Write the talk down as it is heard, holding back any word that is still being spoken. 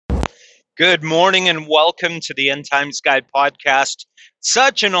Good morning and welcome to the End Times Guide podcast.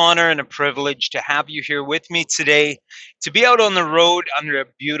 Such an honor and a privilege to have you here with me today, to be out on the road under a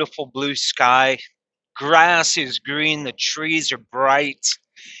beautiful blue sky. Grass is green, the trees are bright.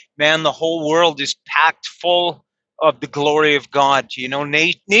 Man, the whole world is packed full of the glory of God.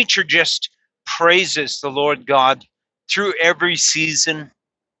 Nature just praises the Lord God through every season.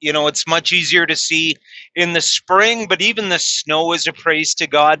 It's much easier to see in the spring, but even the snow is a praise to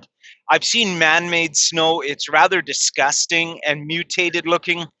God. I've seen man made snow. It's rather disgusting and mutated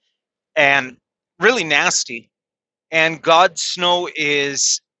looking and really nasty. And God's snow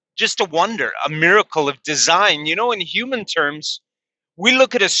is just a wonder, a miracle of design. In human terms, we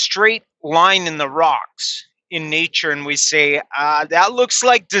look at a straight line in the rocks in nature and we say, that looks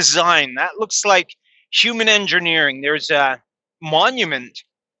like design. That looks like human engineering. There's a monument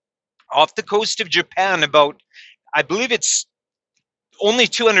off the coast of Japan about, I believe it's only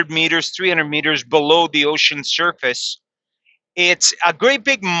 200 meters, 300 meters below the ocean surface. It's a great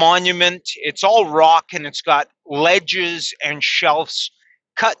big monument. It's all rock and it's got ledges and shelves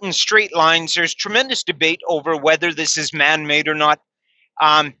cut in straight lines. There's tremendous debate over whether this is man made or not.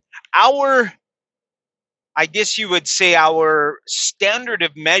 Um, our, I guess you would say, our standard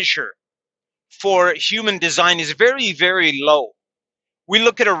of measure for human design is very, very low. We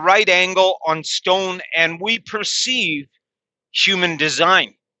look at a right angle on stone and we perceive human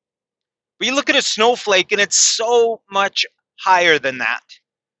design. But you look at a snowflake and it's so much higher than that.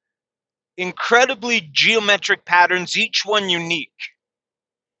 Incredibly geometric patterns, each one unique.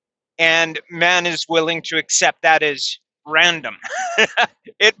 And man is willing to accept that as random.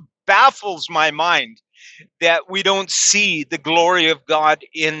 It baffles my mind that we don't see the glory of God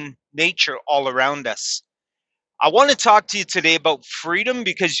in nature all around us. I want to talk to you today about freedom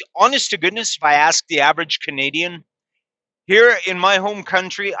because, honest to goodness, if I ask the average Canadian here in my home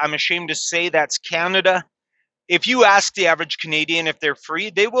country, I'm ashamed to say that's Canada. If you ask the average Canadian if they're free,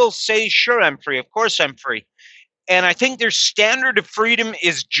 they will say, sure, I'm free. Of course, I'm free. And I think their standard of freedom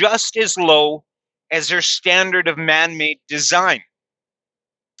is just as low as their standard of man made design.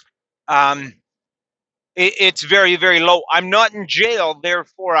 Um, it's very, very low. I'm not in jail,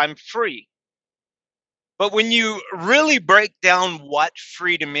 therefore I'm free. But when you really break down what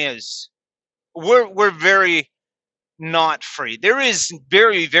freedom is, we're very not free. There is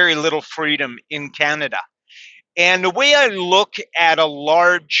very, very little freedom in Canada. And the way I look at a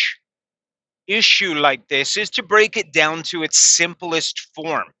large issue like this is to break it down to its simplest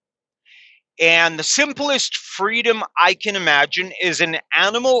form. And the simplest freedom I can imagine is an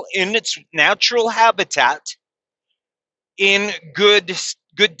animal in its natural habitat in good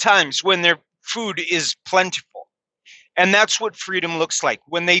times when their food is plentiful. And that's what freedom looks like.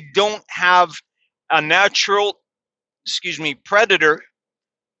 When they don't have a natural, predator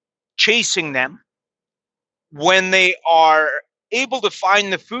chasing them, when they are able to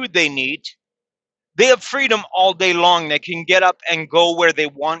find the food they need, they have freedom all day long. They can get up and go where they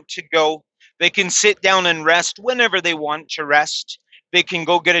want to go. They can sit down and rest whenever they want to rest. They can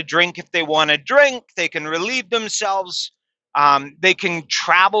go get a drink if they want a drink. They can relieve themselves. They can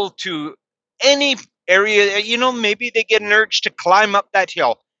travel to any area. Maybe they get an urge to climb up that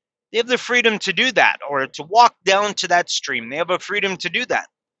hill. They have the freedom to do that, or to walk down to that stream. They have a freedom to do that.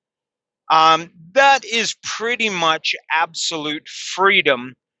 That is pretty much absolute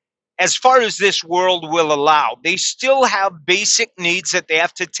freedom as far as this world will allow. They still have basic needs that they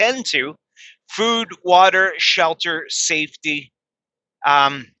have to tend to: food, water, shelter, safety.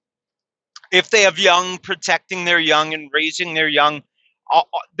 Um, if they have young, protecting their young and raising their young.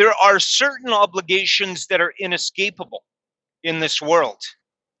 There are certain obligations that are inescapable in this world.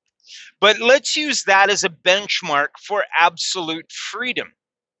 But let's use that as a benchmark for absolute freedom.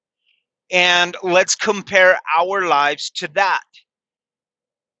 And let's compare our lives to that.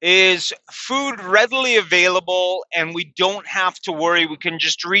 Is food readily available and we don't have to worry? We can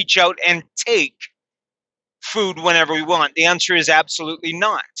just reach out and take food whenever we want? The answer is absolutely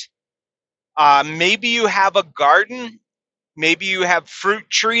not. Maybe you have a garden, maybe you have fruit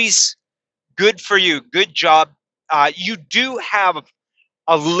trees. Good for you, good job. You do have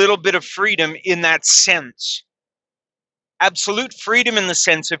a little bit of freedom in that sense. Absolute freedom in the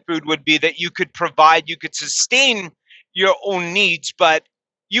sense of food would be that you could provide, you could sustain your own needs, but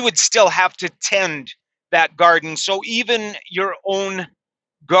you would still have to tend that garden. So even your own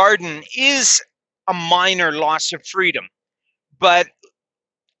garden is a minor loss of freedom. But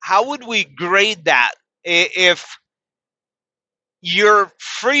how would we grade that? If your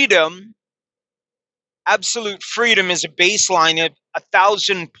freedom, absolute freedom, is a baseline of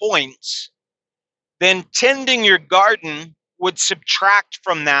 1,000 points, then tending your garden would subtract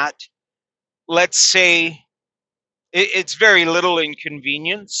from that let's say it's very little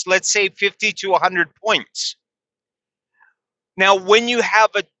inconvenience, let's say 50 to 100 points. Now, when you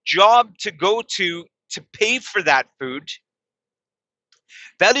have a job to go to pay for that food,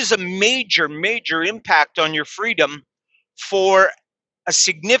 that is a major, major impact on your freedom for a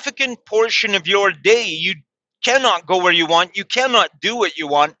significant portion of your day. You cannot go where you want. You cannot do what you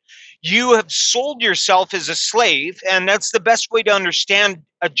want. You have sold yourself as a slave, and that's the best way to understand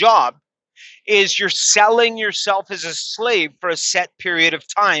a job, is you're selling yourself as a slave for a set period of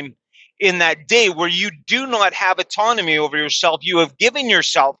time in that day where you do not have autonomy over yourself. You have given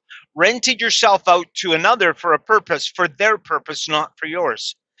yourself, rented yourself out to another for a purpose, for their purpose, not for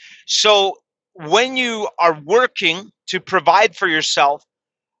yours. So when you are working to provide for yourself,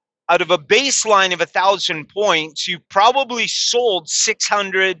 out of a baseline of 1,000 points, you probably sold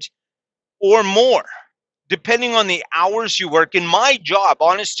 600 or more, depending on the hours you work. In my job,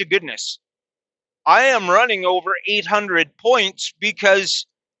 honest to goodness, I am running over 800 points because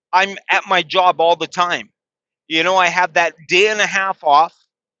I'm at my job all the time. You know, I have that day and a half off,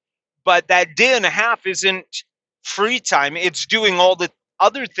 but that day and a half isn't free time. It's doing all the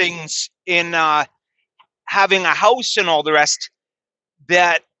other things in having a house and all the rest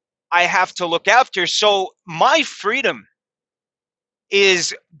that I have to look after. So my freedom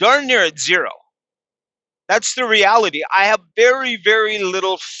is darn near at zero. That's the reality. I have very, very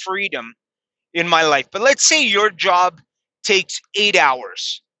little freedom in my life. But let's say your job takes 8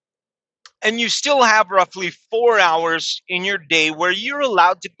 hours and you still have roughly 4 hours in your day where you're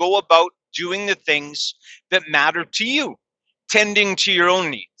allowed to go about doing the things that matter to you, tending to your own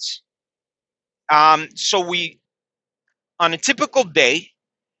needs. So on a typical day,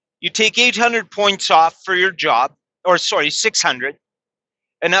 you take 800 points off for your job, or sorry, 600,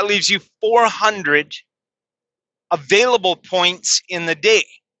 and that leaves you 400 available points in the day.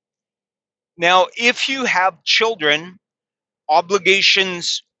 Now, if you have children,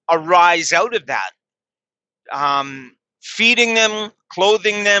 obligations arise out of that. Feeding them,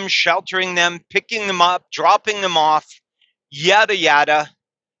 clothing them, sheltering them, picking them up, dropping them off, yada, yada.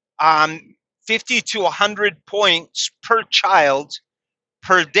 50 to 100 points per child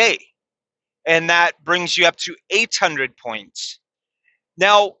per day. And that brings you up to 800 points.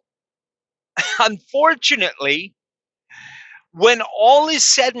 Now, unfortunately, when all is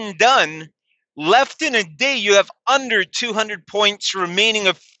said and done, left in a day, you have under 200 points remaining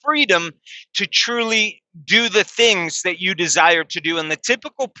of freedom to truly do the things that you desire to do. And the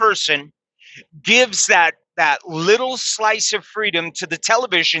typical person gives that little slice of freedom to the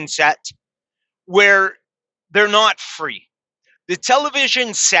television set where they're not free. The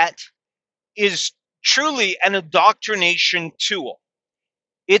television set is truly an indoctrination tool.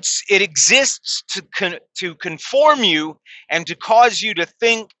 It exists to conform you and to cause you to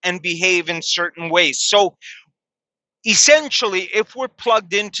think and behave in certain ways. So essentially, if we're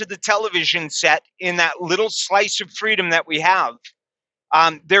plugged into the television set in that little slice of freedom that we have,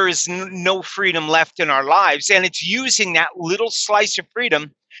 there is no freedom left in our lives. And it's using that little slice of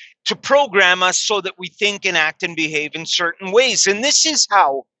freedom to program us so that we think and act and behave in certain ways. And this is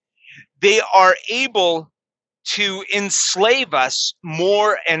how they are able to enslave us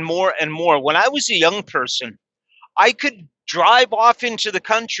more and more and more. When I was a young person, I could drive off into the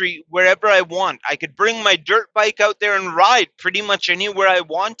country wherever I want. I could bring my dirt bike out there and ride pretty much anywhere I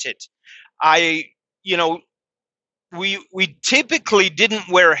wanted. We typically didn't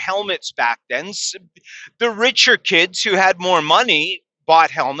wear helmets back then. So the richer kids who had more money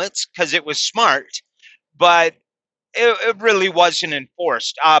bought helmets because it was smart, but it really wasn't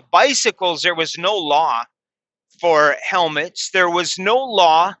enforced. Bicycles, there was no law for helmets. There was no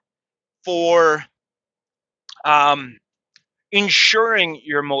law for insuring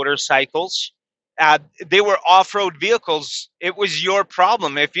your motorcycles. They were off-road vehicles. It was your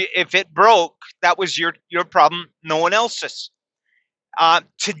problem. If it broke, that was your problem, no one else's.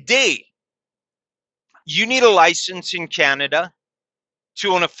 Today, you need a license in Canada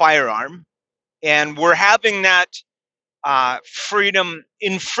to own a firearm, and we're having that freedom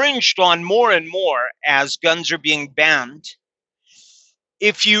infringed on more and more as guns are being banned.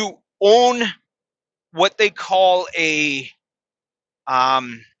 If you own what they call a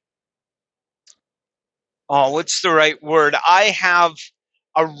what's the right word? I have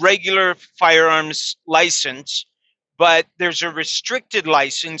a regular firearms license, but there's a restricted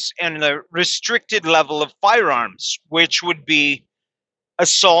license and a restricted level of firearms, which would be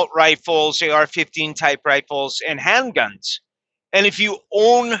assault rifles, AR-15 type rifles, and handguns. And if you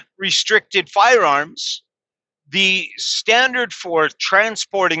own restricted firearms, the standard for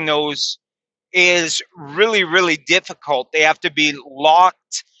transporting those is really, really difficult. They have to be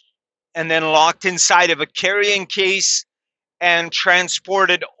locked and then locked inside of a carrying case and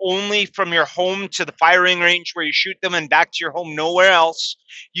transported only from your home to the firing range where you shoot them and back to your home, nowhere else.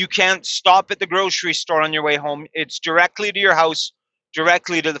 You can't stop at the grocery store on your way home. It's directly to your house,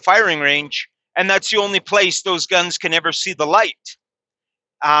 directly to the firing range, and that's the only place those guns can ever see the light.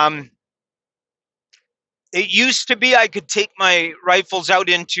 It used to be I could take my rifles out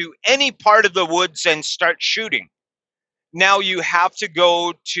into any part of the woods and start shooting. Now you have to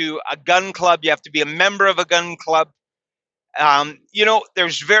go to a gun club. You have to be a member of a gun club.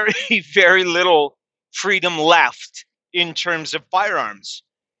 There's very, very little freedom left in terms of firearms.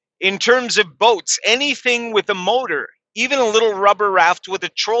 In terms of boats, anything with a motor, even a little rubber raft with a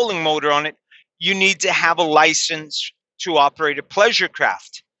trolling motor on it, you need to have a license to operate a pleasure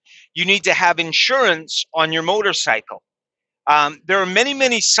craft. You need to have insurance on your motorcycle. There are many,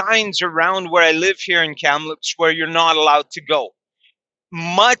 many signs around where I live here in Kamloops where you're not allowed to go.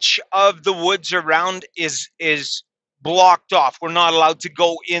 Much of the woods around is blocked off. We're not allowed to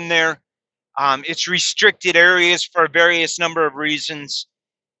go in there. It's restricted areas for various number of reasons.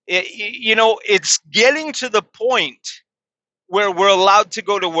 It's getting to the point where we're allowed to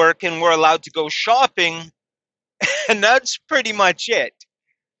go to work and we're allowed to go shopping, and that's pretty much it.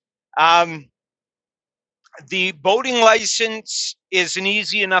 The boating license is an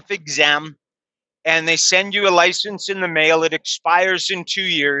easy enough exam, and they send you a license in the mail. It expires in 2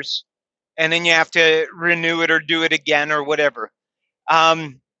 years, and then you have to renew it or do it again or whatever.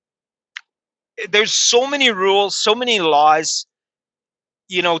 There's so many rules, so many laws.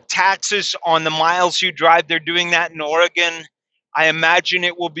 Taxes on the miles you drive. They're doing that in Oregon. I imagine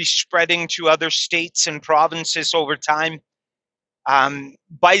it will be spreading to other states and provinces over time.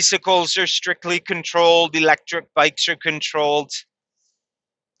 Bicycles are strictly controlled. Electric bikes are controlled.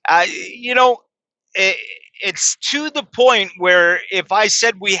 It's to the point where if I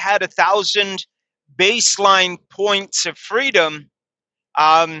said we had 1,000 baseline points of freedom,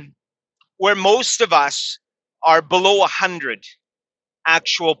 where most of us are below 100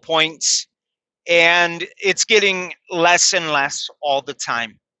 actual points, and it's getting less and less all the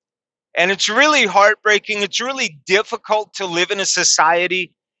time. And it's really heartbreaking. It's really difficult to live in a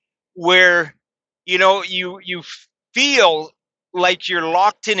society where, you feel like you're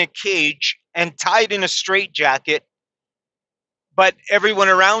locked in a cage and tied in a straitjacket, but everyone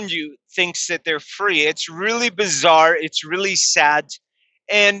around you thinks that they're free. It's really bizarre. It's really sad.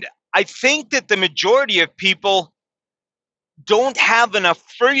 And I think that the majority of people don't have enough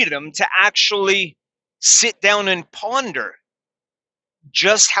freedom to actually sit down and ponder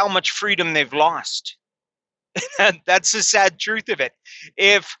just how much freedom they've lost. And that's the sad truth of it.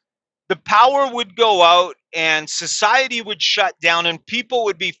 If the power would go out and society would shut down and people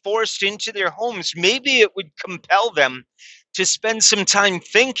would be forced into their homes, maybe it would compel them to spend some time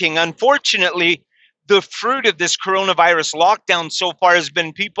thinking. Unfortunately, the fruit of this coronavirus lockdown so far has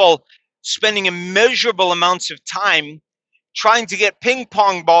been people spending immeasurable amounts of time trying to get ping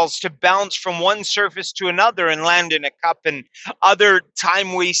pong balls to bounce from one surface to another and land in a cup, and other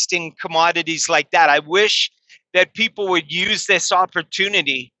time wasting commodities like that. I wish that people would use this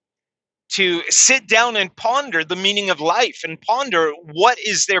opportunity to sit down and ponder the meaning of life and ponder what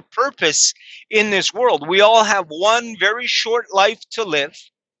is their purpose in this world. We all have one very short life to live,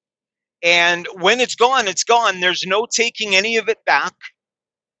 and when it's gone, it's gone. There's no taking any of it back.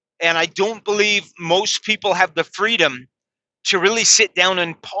 And I don't believe most people have the freedom to really sit down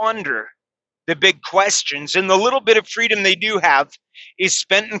and ponder the big questions. And the little bit of freedom they do have is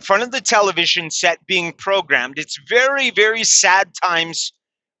spent in front of the television set being programmed. It's very, very sad times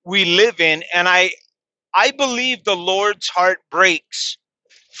we live in. And I believe the Lord's heart breaks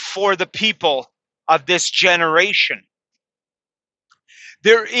for the people of this generation.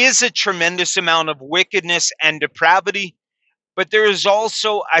 There is a tremendous amount of wickedness and depravity, but there is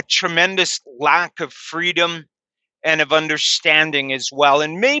also a tremendous lack of freedom and of understanding as well.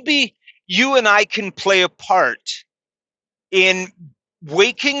 And maybe you and I can play a part in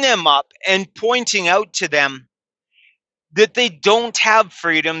waking them up and pointing out to them that they don't have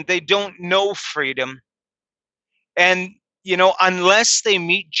freedom, they don't know freedom. And, unless they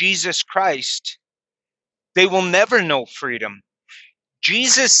meet Jesus Christ, they will never know freedom.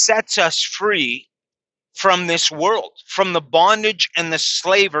 Jesus sets us free from this world, from the bondage and the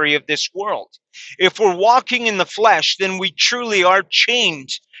slavery of this world. If we're walking in the flesh, then we truly are chained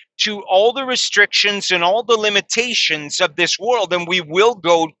to all the restrictions and all the limitations of this world, and we will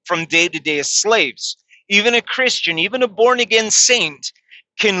go from day to day as slaves. Even a Christian, even a born-again saint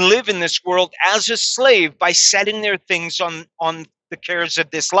can live in this world as a slave by setting their things on the cares of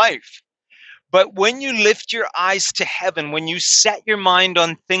this life. But when you lift your eyes to heaven, when you set your mind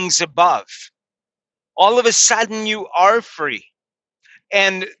on things above, all of a sudden you are free.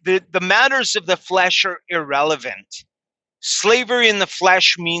 And the matters of the flesh are irrelevant. Slavery in the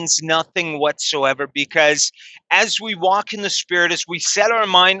flesh means nothing whatsoever, because as we walk in the Spirit, as we set our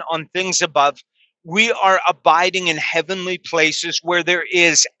mind on things above, we are abiding in heavenly places where there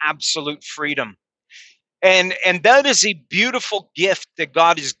is absolute freedom. And that is a beautiful gift that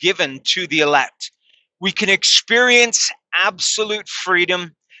God has given to the elect. We can experience absolute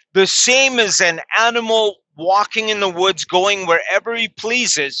freedom, the same as an animal walking in the woods, going wherever he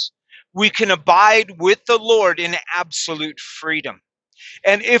pleases. We can abide with the Lord in absolute freedom.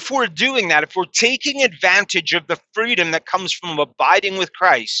 And if we're doing that, if we're taking advantage of the freedom that comes from abiding with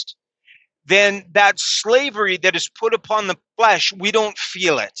Christ, then that slavery that is put upon the flesh, we don't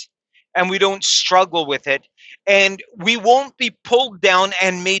feel it and we don't struggle with it. And we won't be pulled down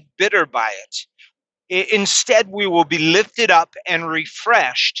and made bitter by it. Instead, we will be lifted up and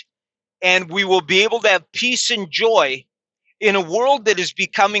refreshed, and we will be able to have peace and joy in a world that is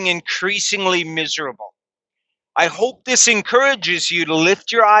becoming increasingly miserable. I hope this encourages you to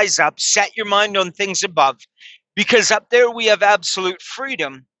lift your eyes up, set your mind on things above, because up there we have absolute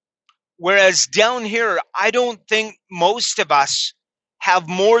freedom. Whereas down here, I don't think most of us have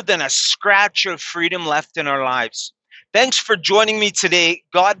more than a scratch of freedom left in our lives. Thanks for joining me today.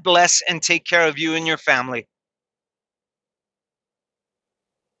 God bless and take care of you and your family.